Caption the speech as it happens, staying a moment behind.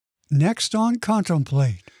Next on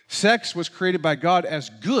Contemplate. Sex was created by God as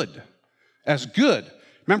good. As good.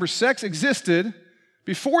 Remember, sex existed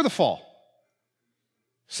before the fall.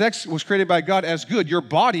 Sex was created by God as good. Your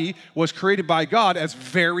body was created by God as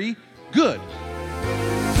very good.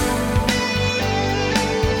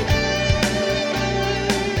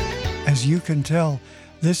 As you can tell,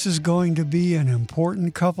 this is going to be an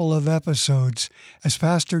important couple of episodes as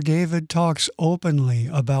Pastor David talks openly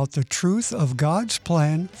about the truth of God's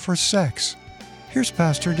plan for sex. Here's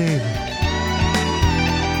Pastor David.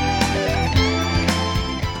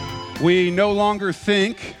 We no longer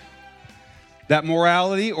think that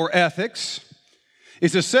morality or ethics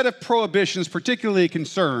is a set of prohibitions particularly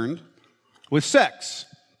concerned with sex,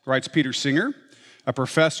 writes Peter Singer, a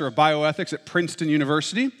professor of bioethics at Princeton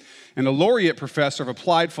University and a laureate professor of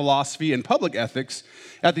applied philosophy and public ethics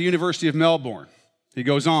at the University of Melbourne. He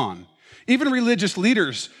goes on, even religious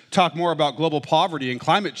leaders talk more about global poverty and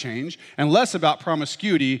climate change and less about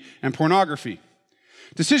promiscuity and pornography.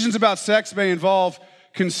 Decisions about sex may involve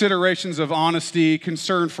considerations of honesty,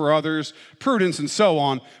 concern for others, prudence, and so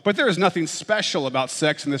on, but there is nothing special about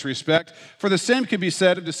sex in this respect, for the same can be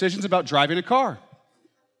said of decisions about driving a car.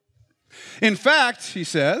 In fact, he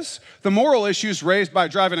says, the moral issues raised by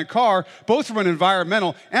driving a car, both from an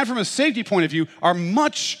environmental and from a safety point of view, are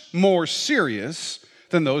much more serious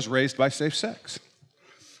than those raised by safe sex.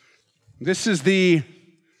 This is the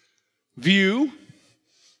view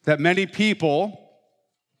that many people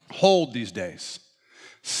hold these days.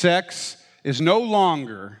 Sex is no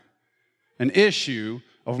longer an issue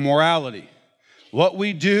of morality. What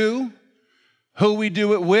we do, who we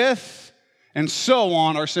do it with, and so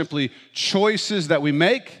on are simply choices that we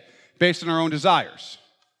make based on our own desires,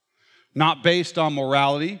 not based on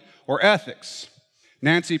morality or ethics.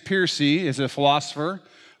 Nancy Pearcey is a philosopher,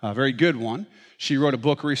 a very good one. She wrote a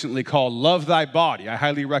book recently called Love Thy Body. I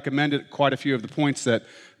highly recommend it. Quite a few of the points that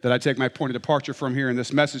I take my point of departure from here in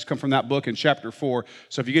this message come from that book in chapter 4.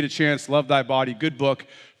 So if you get a chance, Love Thy Body, good book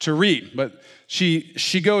to read. But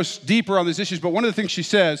she goes deeper on these issues. But one of the things she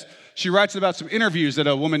says, she writes about some interviews that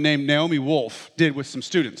a woman named Naomi Wolf did with some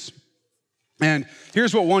students. And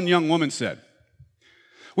here's what one young woman said.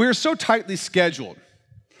 We are so tightly scheduled.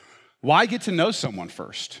 Why get to know someone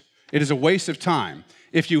first? It is a waste of time.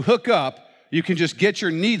 If you hook up, you can just get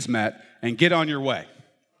your needs met and get on your way.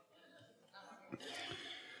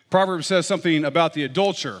 Proverbs says something about the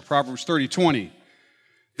adulterer, Proverbs 30:20.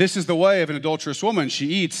 This is the way of an adulterous woman. She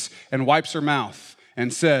eats and wipes her mouth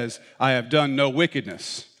and says, I have done no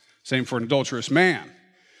wickedness. Same for an adulterous man.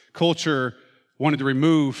 Culture wanted to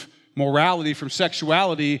remove morality from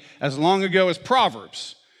sexuality as long ago as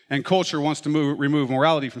Proverbs. And culture wants to remove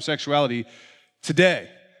morality from sexuality today.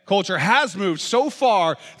 Culture has moved so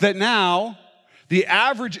far that now the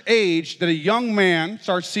average age that a young man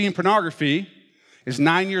starts seeing pornography is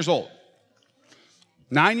 9 years old.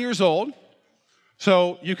 9 years old.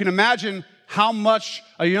 So you can imagine how much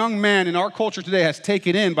a young man in our culture today has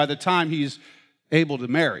taken in by the time he's able to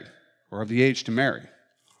marry or of the age to marry.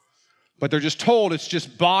 But they're just told it's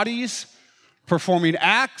just bodies performing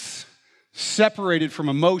acts separated from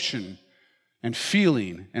emotion and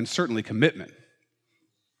feeling and certainly commitment.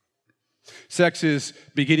 Sex is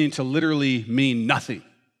beginning to literally mean nothing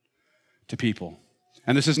to people.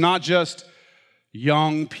 And this is not just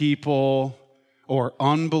young people or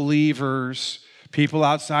unbelievers, people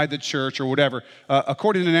outside the church or whatever.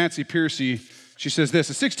 According to Nancy Pearcey, she says this,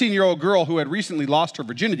 a 16-year-old girl who had recently lost her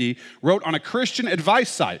virginity wrote on a Christian advice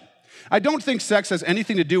site, I don't think sex has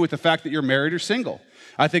anything to do with the fact that you're married or single.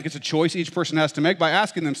 I think it's a choice each person has to make by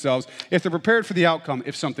asking themselves if they're prepared for the outcome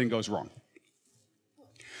if something goes wrong.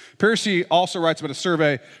 Pearcey also writes about a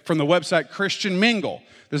survey from the website Christian Mingle.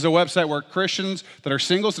 This is a website where Christians that are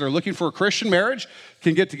singles that are looking for a Christian marriage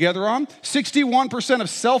can get together on. 61% of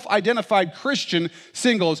self-identified Christian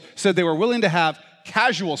singles said they were willing to have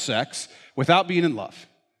casual sex without being in love.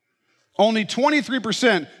 Only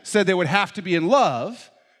 23% said they would have to be in love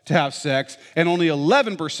to have sex, and only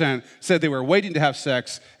 11% said they were waiting to have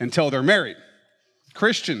sex until they're married.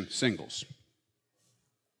 Christian singles.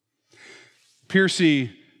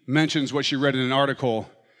 Pearcey mentions what she read in an article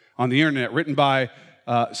on the internet written by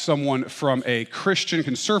someone from a Christian,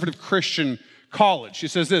 conservative Christian college. She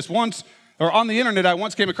says this, on the internet, I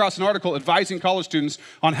once came across an article advising college students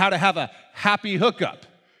on how to have a happy hookup.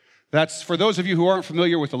 That's, for those of you who aren't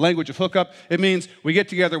familiar with the language of hookup, it means we get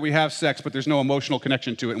together, we have sex, but there's no emotional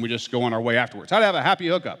connection to it, and we just go on our way afterwards. How to have a happy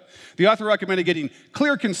hookup. The author recommended getting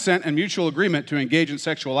clear consent and mutual agreement to engage in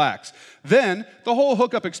sexual acts. Then, the whole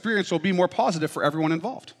hookup experience will be more positive for everyone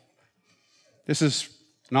involved. This is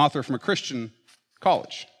an author from a Christian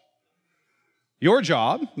college. Your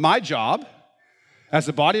job, my job, as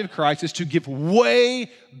the body of Christ is to give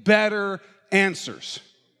way better answers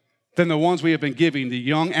than the ones we have been giving the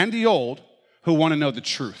young and the old who want to know the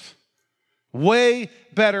truth. Way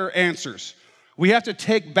better answers. We have to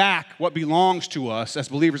take back what belongs to us as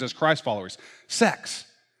believers, as Christ followers. Sex,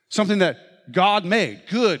 something that God made,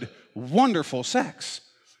 good, wonderful sex.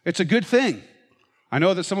 It's a good thing. I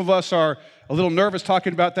know that some of us are a little nervous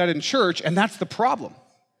talking about that in church, and that's the problem.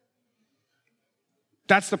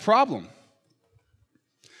 That's the problem.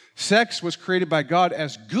 Sex was created by God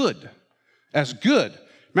as good. As good.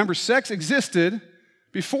 Remember, sex existed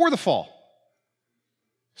before the fall.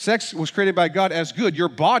 Sex was created by God as good. Your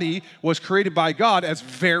body was created by God as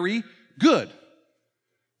very good.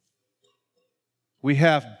 We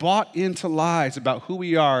have bought into lies about who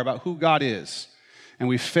we are, about who God is, and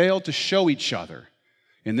we failed to show each other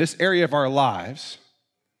in this area of our lives,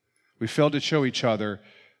 we failed to show each other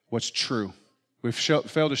what's true. We've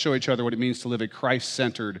failed to show each other what it means to live a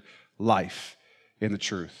Christ-centered life in the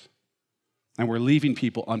truth. And we're leaving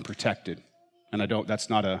people unprotected. And that's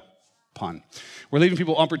not a pun. We're leaving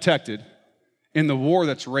people unprotected in the war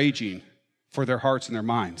that's raging for their hearts and their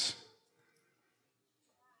minds.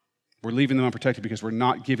 We're leaving them unprotected because we're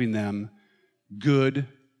not giving them good,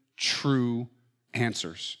 true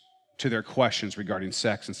answers to their questions regarding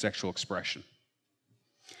sex and sexual expression.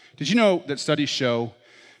 Did you know that studies show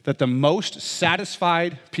that the most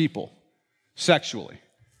satisfied people sexually,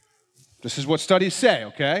 this is what studies say,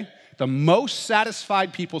 okay? The most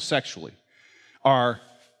satisfied people sexually are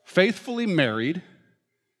faithfully married,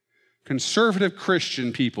 conservative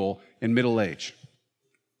Christian people in middle age.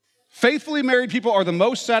 Faithfully married people are the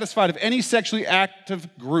most satisfied of any sexually active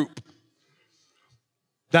group.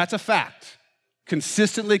 That's a fact.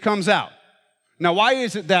 Consistently comes out. Now, why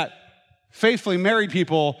is it that faithfully married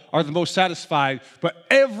people are the most satisfied, but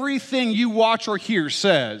everything you watch or hear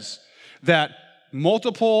says that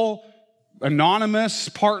multiple anonymous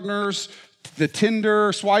partners, the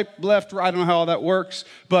Tinder, swipe left, right, I don't know how all that works,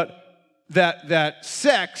 but that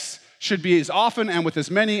sex should be as often and with as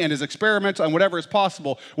many and as experimental and whatever is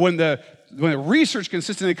possible when the research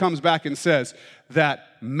consistently comes back and says that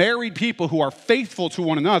married people who are faithful to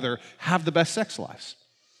one another have the best sex lives.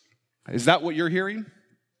 Is that what you're hearing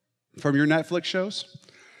from your Netflix shows?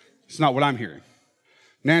 It's not what I'm hearing.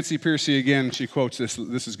 Nancy Pearcey again, she quotes this.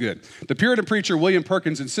 This is good. The Puritan preacher William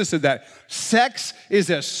Perkins insisted that sex is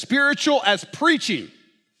as spiritual as preaching.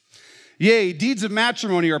 Yea, deeds of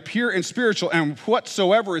matrimony are pure and spiritual, and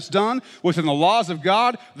whatsoever is done within the laws of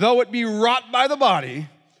God, though it be wrought by the body,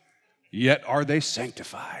 yet are they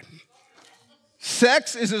sanctified.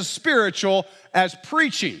 Sex is as spiritual as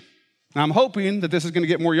preaching. Now, I'm hoping that this is going to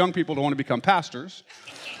get more young people to want to become pastors.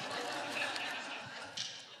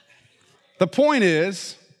 The point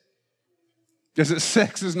is that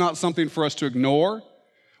sex is not something for us to ignore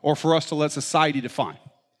or for us to let society define.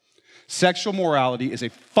 Sexual morality is a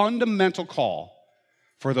fundamental call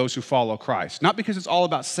for those who follow Christ. Not because it's all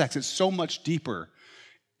about sex. It's so much deeper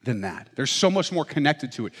than that. There's so much more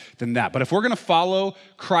connected to it than that. But if we're going to follow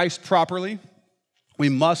Christ properly, we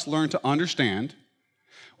must learn to understand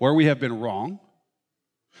where we have been wrong,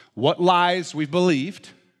 what lies we've believed,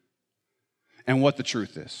 and what the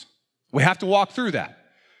truth is. We have to walk through that.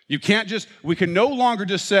 We can no longer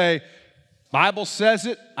just say, Bible says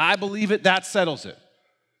it, I believe it, that settles it.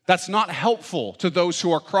 That's not helpful to those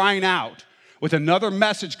who are crying out with another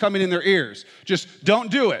message coming in their ears. Just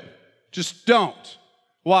don't do it. Just don't.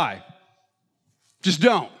 Why? Just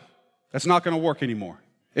don't. That's not going to work anymore.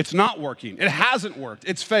 It's not working. It hasn't worked.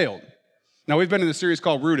 It's failed. Now, we've been in a series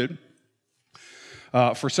called Rooted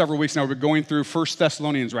for several weeks now. We're going through 1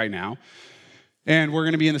 Thessalonians right now. And we're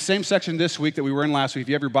going to be in the same section this week that we were in last week. If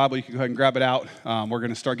you have your Bible, you can go ahead and grab it out. We're going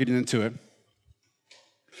to start getting into it.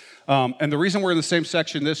 And the reason we're in the same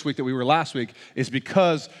section this week that we were last week is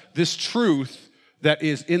because this truth that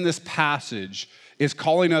is in this passage is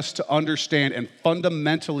calling us to understand and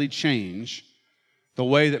fundamentally change the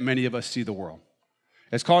way that many of us see the world.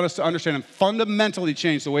 It's calling us to understand and fundamentally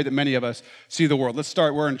change the way that many of us see the world. Let's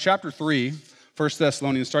start. We're in chapter 3, 1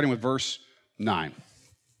 Thessalonians, starting with verse 9.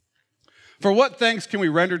 For what thanks can we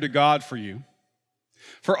render to God for you?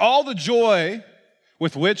 For all the joy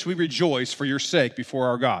with which we rejoice for your sake before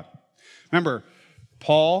our God. Remember,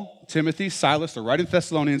 Paul, Timothy, Silas, they're writing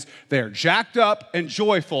Thessalonians. They are jacked up and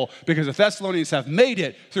joyful because the Thessalonians have made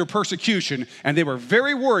it through persecution, and they were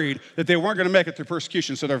very worried that they weren't going to make it through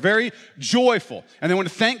persecution. So they're very joyful, and they want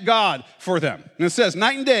to thank God for them. And it says,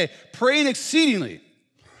 night and day, praying exceedingly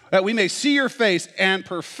that we may see your face and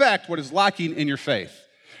perfect what is lacking in your faith.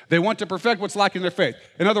 They want to perfect what's lacking in their faith.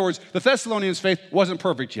 In other words, the Thessalonians' faith wasn't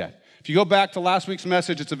perfect yet. If you go back to last week's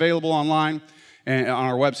message, it's available online and on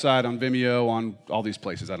our website, on Vimeo, on all these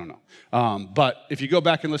places, I don't know. But if you go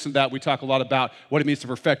back and listen to that, we talk a lot about what it means to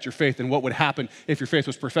perfect your faith and what would happen if your faith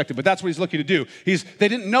was perfected. But that's what he's looking to do. They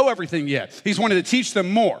didn't know everything yet. He's wanted to teach them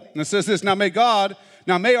more. And it says this, Now may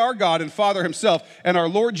our God and Father himself and our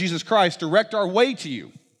Lord Jesus Christ direct our way to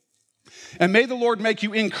you. And may the Lord make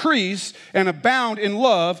you increase and abound in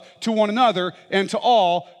love to one another and to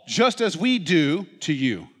all, just as we do to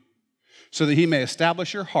you, so that he may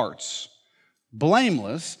establish your hearts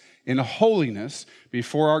blameless in holiness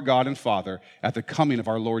before our God and Father at the coming of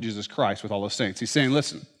our Lord Jesus Christ with all the saints. He's saying,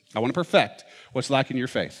 listen, I want to perfect what's lacking in your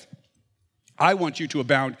faith. I want you to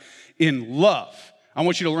abound in love. I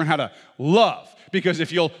want you to learn how to love, because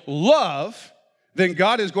if you'll love, then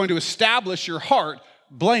God is going to establish your heart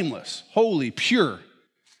blameless, holy, pure.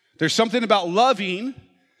 There's something about loving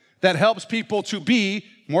that helps people to be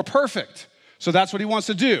more perfect. So that's what he wants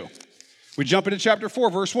to do. We jump into chapter 4,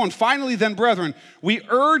 verse 1. Finally, then, brethren, we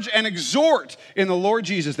urge and exhort in the Lord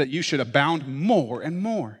Jesus that you should abound more and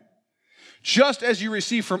more, just as you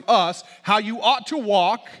receive from us how you ought to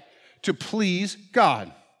walk to please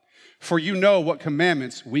God. For you know what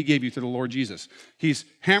commandments we gave you through the Lord Jesus. He's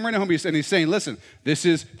hammering it home, and he's saying, listen, this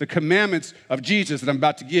is the commandments of Jesus that I'm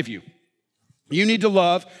about to give you. You need to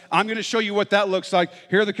love. I'm going to show you what that looks like.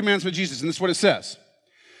 Here are the commandments of Jesus, and this is what it says.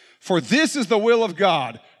 For this is the will of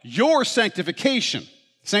God, your sanctification.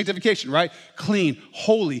 Sanctification, right? Clean,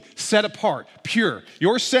 holy, set apart, pure.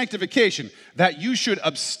 Your sanctification, that you should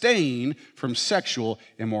abstain from sexual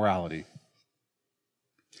immorality.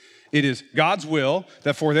 It is God's will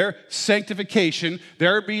that for their sanctification,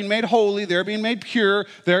 they're being made holy, they're being made pure,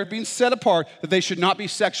 they're being set apart, that they should not be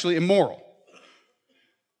sexually immoral.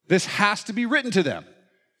 This has to be written to them,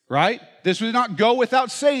 right? This would not go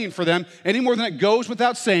without saying for them any more than it goes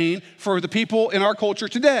without saying for the people in our culture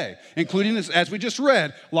today, including, as we just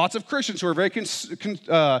read, lots of Christians who are very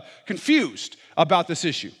confused about this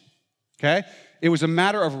issue, okay? It was a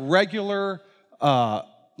matter of regular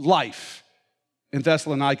life in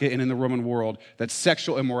Thessalonica and in the Roman world that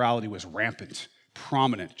sexual immorality was rampant,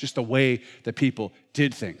 prominent, just the way that people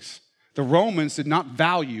did things. The Romans did not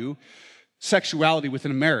value sexuality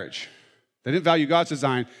within a marriage. They didn't value God's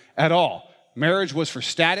design at all. Marriage was for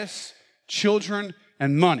status, children,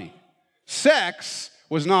 and money. Sex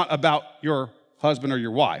was not about your husband or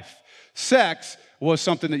your wife. Sex was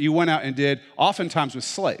something that you went out and did, oftentimes with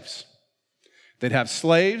slaves. They'd have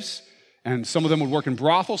slaves, and some of them would work in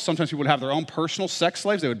brothels. Sometimes people would have their own personal sex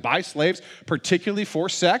slaves. They would buy slaves, particularly for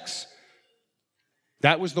sex.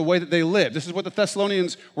 That was the way that they lived. This is what the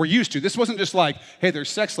Thessalonians were used to. This wasn't just like, hey, there's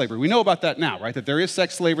sex slavery. We know about that now, right? That there is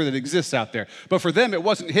sex slavery that exists out there. But for them, it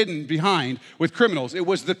wasn't hidden behind with criminals. It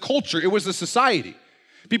was the culture. It was the society.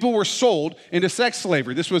 People were sold into sex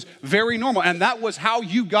slavery. This was very normal. And that was how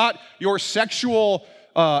you got your sexual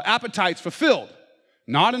appetites fulfilled.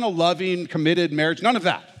 Not in a loving, committed marriage. None of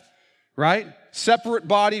that, right? Separate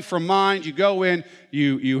body from mind. You go in,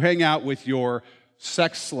 you hang out with your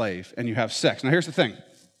sex slave, and you have sex. Now, here's the thing.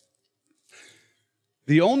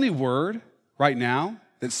 The only word right now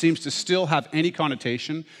that seems to still have any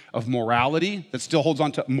connotation of morality, that still holds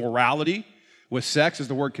on to morality with sex, is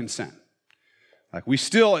the word consent. Like, we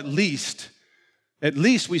still at least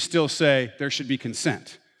we still say there should be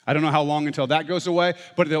consent. I don't know how long until that goes away,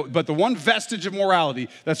 but the one vestige of morality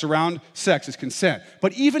that's around sex is consent.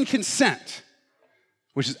 But even consent,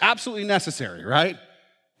 which is absolutely necessary, right,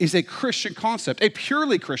 is a Christian concept, a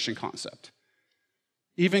purely Christian concept.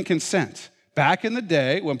 Even consent. Back in the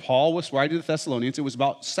day when Paul was writing to the Thessalonians, it was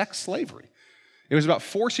about sex slavery. It was about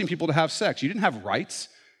forcing people to have sex. You didn't have rights.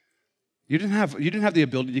 You didn't have the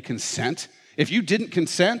ability to consent. If you didn't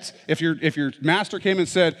consent, if your master came and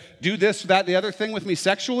said, do this, that, the other thing with me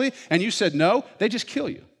sexually, and you said no, they just kill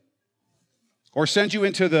you. Or send you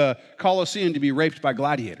into the Colosseum to be raped by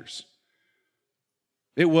gladiators.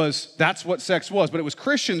 That's what sex was, but it was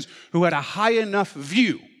Christians who had a high enough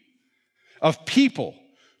view of people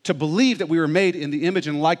to believe that we were made in the image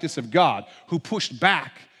and likeness of God, who pushed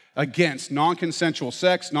back against non-consensual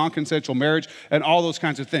sex, non-consensual marriage, and all those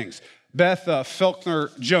kinds of things. Beth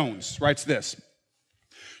Faulkner Jones writes this: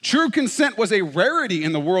 true consent was a rarity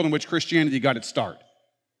in the world in which Christianity got its start.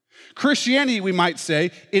 Christianity, we might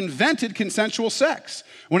say, invented consensual sex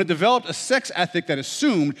when it developed a sex ethic that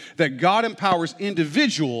assumed that God empowers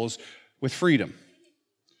individuals with freedom.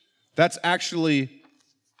 That's actually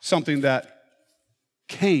something that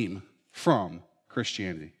came from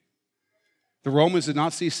Christianity. The Romans did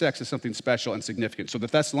not see sex as something special and significant, so the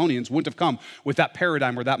Thessalonians wouldn't have come with that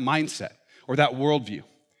paradigm or that mindset or that worldview.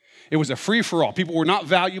 It was a free-for-all. People were not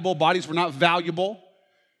valuable, bodies were not valuable.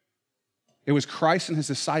 It was Christ and his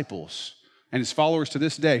disciples and his followers to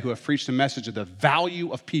this day who have preached a message of the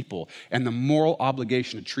value of people and the moral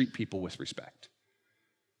obligation to treat people with respect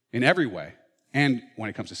in every way, and when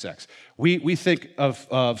it comes to sex. We think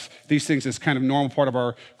of these things as kind of normal part of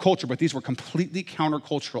our culture, but these were completely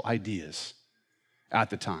countercultural ideas at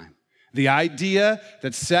the time. The idea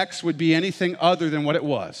that sex would be anything other than what it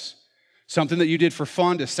was, something that you did for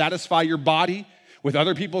fun to satisfy your body with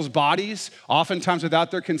other people's bodies, oftentimes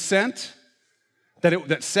without their consent,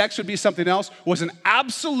 that sex would be something else, was an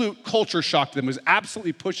absolute culture shock to them, was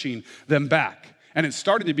absolutely pushing them back. And it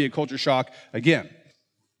started to be a culture shock again.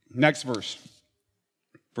 Next verse,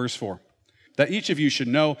 verse 4. That each of you should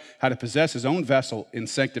know how to possess his own vessel in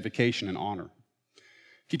sanctification and honor.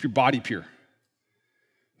 Keep your body pure.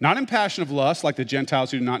 Not in passion of lust, like the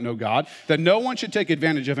Gentiles who do not know God, that no one should take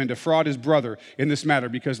advantage of and defraud his brother in this matter,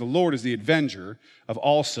 because the Lord is the avenger of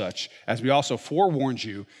all such, as we also forewarned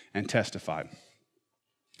you and testified.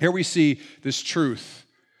 Here we see this truth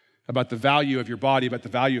about the value of your body, about the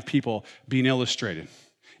value of people being illustrated.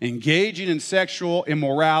 Engaging in sexual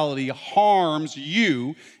immorality harms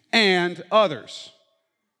you and others.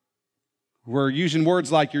 We're using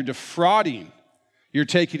words like you're defrauding, you're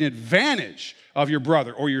taking advantage of your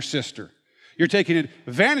brother or your sister. You're taking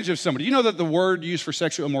advantage of somebody. You know that the word used for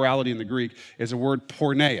sexual immorality in the Greek is a word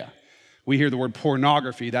porneia. We hear the word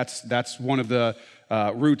pornography. That's one of the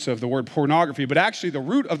roots of the word pornography. But actually, the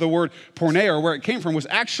root of the word porneia, or where it came from, was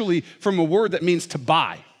actually from a word that means to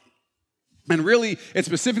buy. And really, it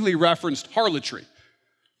specifically referenced harlotry,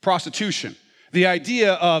 prostitution, the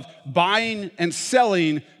idea of buying and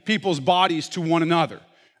selling people's bodies to one another.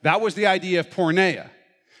 That was the idea of porneia.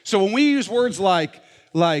 So when we use words like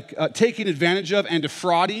taking advantage of and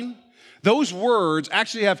defrauding, those words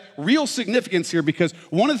actually have real significance here, because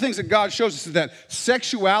one of the things that God shows us is that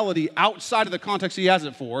sexuality outside of the context he has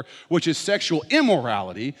it for, which is sexual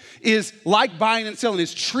immorality, is like buying and selling,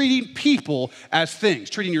 is treating people as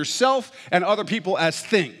things, treating yourself and other people as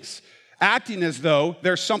things, acting as though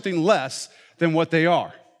they're something less than what they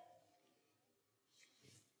are.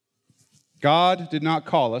 God did not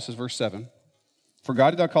call us, as verse 7, for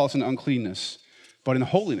God did not call us into uncleanness, but in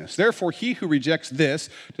holiness. Therefore, he who rejects this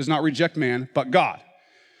does not reject man, but God,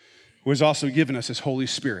 who has also given us his Holy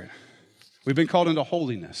Spirit. We've been called into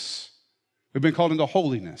holiness. We've been called into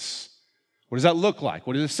holiness. What does that look like?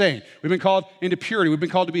 What is it saying? We've been called into purity. We've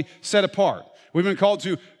been called to be set apart. We've been called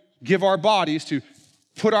to give our bodies, to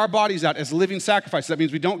put our bodies out as living sacrifices. That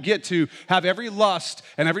means we don't get to have every lust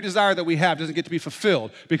and every desire that we have doesn't get to be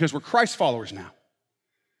fulfilled, because we're Christ followers now.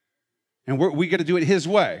 And we got to do it his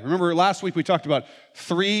way. Remember last week we talked about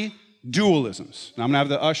 3 dualisms. Now I'm going to have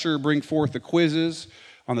the usher bring forth the quizzes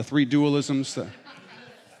on the 3 dualisms.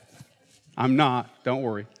 I'm not, don't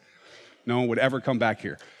worry. No one would ever come back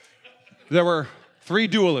here. There were 3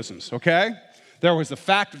 dualisms, okay? There was the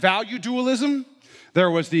fact-value dualism,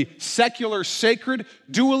 there was the secular-sacred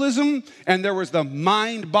dualism, and there was the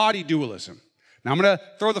mind-body dualism. Now I'm going to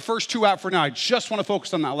throw the first 2 out for now. I just want to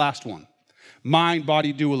focus on that last one,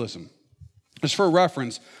 mind-body dualism. Just for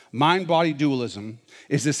reference, mind-body dualism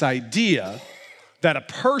is this idea that a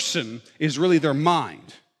person is really their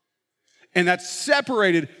mind. And that's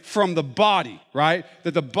separated from the body, right?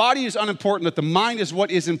 That the body is unimportant, that the mind is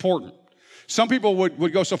what is important. Some people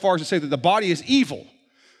would go so far as to say that the body is evil.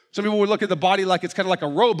 Some people would look at the body like it's kind of like a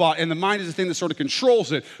robot, and the mind is the thing that sort of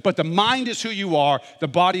controls it. But the mind is who you are, the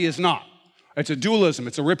body is not. It's a dualism.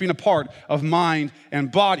 It's a ripping apart of mind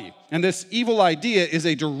and body. And this evil idea is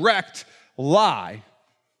a direct lie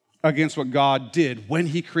against what God did when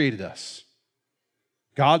he created us.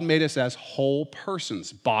 God made us as whole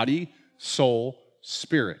persons, body, soul,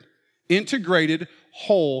 spirit. Integrated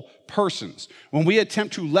whole persons. When we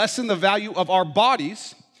attempt to lessen the value of our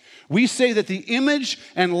bodies, we say that the image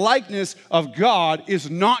and likeness of God is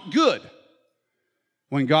not good,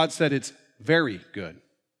 when God said it's very good.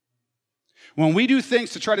 When we do things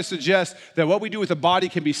to try to suggest that what we do with the body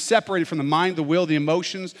can be separated from the mind, the will, the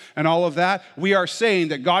emotions, and all of that, we are saying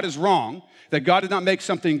that God is wrong, that God did not make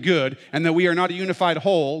something good, and that we are not a unified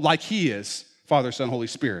whole like he is, Father, Son, Holy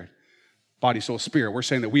Spirit, body, soul, spirit. We're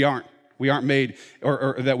saying that we aren't made,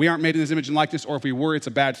 or that we aren't made in this image and likeness, or if we were, it's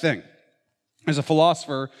a bad thing. There's a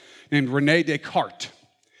philosopher named René Descartes.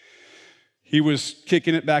 He was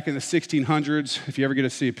kicking it back in the 1600s. If you ever get to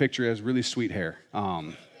see a picture, he has really sweet hair.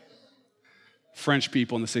 French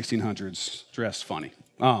people in the 1600s dressed funny.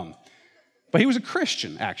 But he was a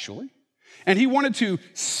Christian, actually. And he wanted to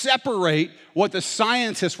separate what the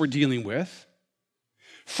scientists were dealing with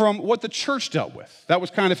from what the church dealt with. That was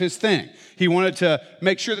kind of his thing. He wanted to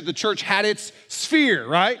make sure that the church had its sphere,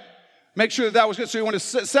 right? Make sure that was good. So he wanted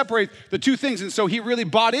to separate the two things. And so he really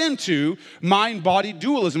bought into mind-body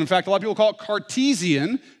dualism. In fact, a lot of people call it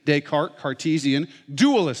Cartesian, Descartes, Cartesian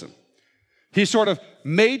dualism. He sort of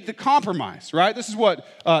made the compromise, right? This is what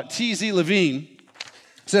T.Z. Levine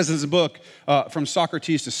says in his book, From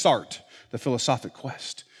Socrates to Sartre, The Philosophic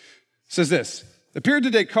Quest. It says this: appeared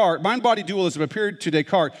to Descartes, mind-body dualism appeared to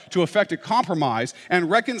Descartes to effect a compromise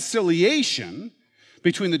and reconciliation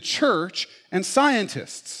between the church and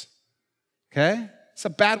scientists. Okay? It's a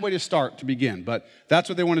bad way to start to begin, but that's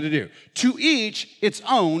what they wanted to do. To each its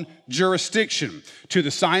own jurisdiction. To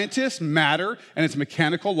the scientists, matter and its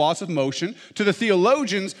mechanical laws of motion. To the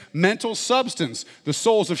theologians, mental substance, the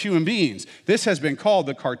souls of human beings. This has been called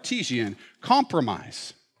the Cartesian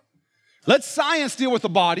compromise. Let science deal with the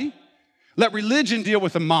body. Let religion deal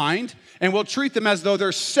with the mind. And we'll treat them as though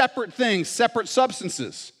they're separate things, separate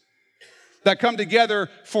substances that come together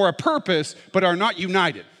for a purpose but are not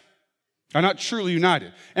united. Are not truly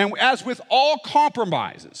united. And as with all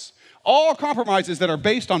compromises that are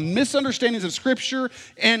based on misunderstandings of Scripture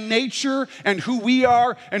and nature and who we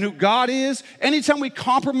are and who God is, anytime we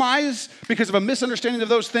compromise because of a misunderstanding of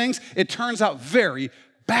those things, it turns out very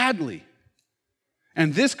badly.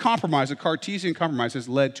 And this compromise, the Cartesian compromise, has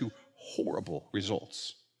led to horrible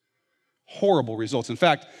results. Horrible results. In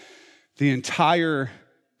fact, the entire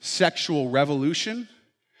sexual revolution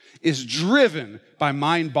is driven by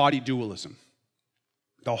mind-body dualism.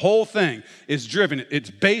 The whole thing is driven,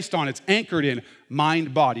 it's anchored in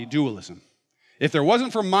mind-body dualism. If there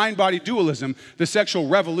wasn't for mind-body dualism, the sexual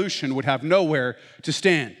revolution would have nowhere to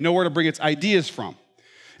stand, nowhere to bring its ideas from.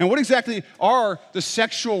 And what exactly are the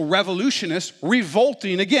sexual revolutionists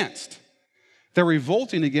revolting against? They're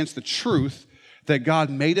revolting against the truth that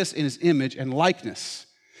God made us in his image and likeness.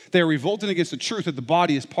 They're revolting against the truth that the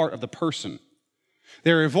body is part of the person.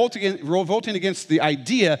 They're revolting against the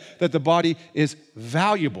idea that the body is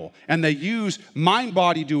valuable, and they use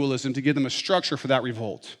mind-body dualism to give them a structure for that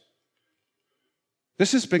revolt.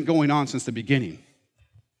 This has been going on since the beginning.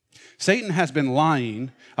 Satan has been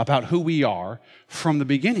lying about who we are from the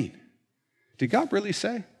beginning. Did God really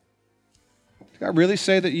say? Did God really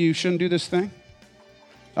say that you shouldn't do this thing?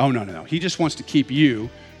 Oh, no. He just wants to keep you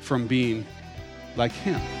from being like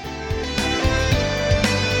him.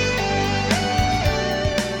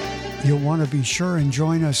 You'll want to be sure and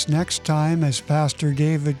join us next time as Pastor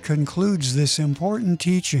David concludes this important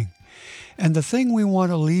teaching. And the thing we want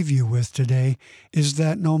to leave you with today is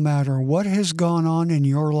that no matter what has gone on in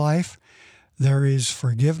your life, there is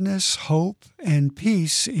forgiveness, hope, and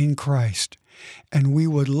peace in Christ. And we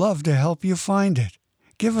would love to help you find it.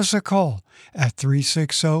 Give us a call at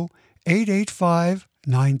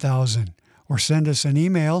 360-885-9000 or send us an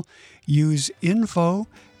email. Use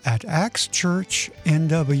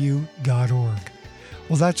info@axchurchnw.org.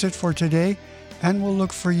 Well, that's it for today, and we'll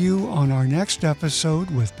look for you on our next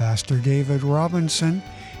episode with Pastor David Robinson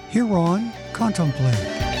here on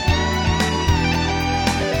Contemplate.